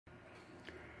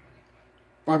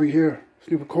Bobby here,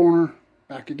 Snoopy Corner,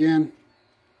 back again.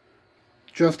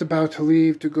 Just about to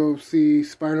leave to go see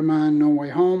Spider-Man No Way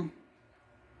Home.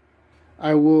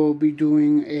 I will be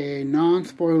doing a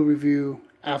non-spoiler review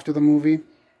after the movie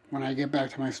when I get back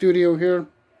to my studio here,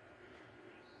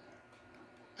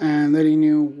 and letting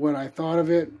you what I thought of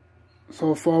it.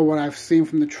 So far, what I've seen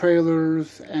from the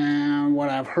trailers and what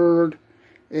I've heard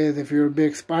is, if you're a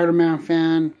big Spider-Man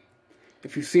fan,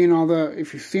 if you've seen all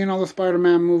the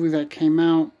Spider-Man movies that came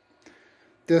out,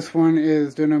 this one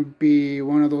is gonna be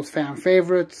one of those fan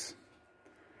favorites.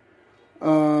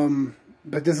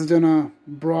 But this is gonna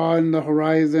broaden the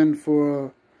horizon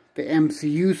for the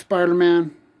MCU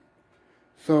Spider-Man.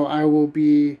 So I will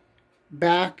be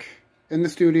back in the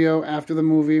studio after the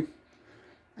movie,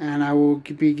 and I will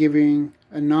be giving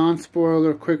a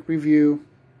non-spoiler quick review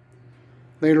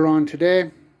later on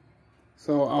today.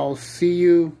 So I'll see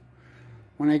you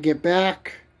when I get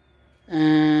back,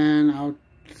 and I'll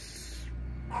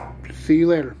see you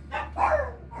later.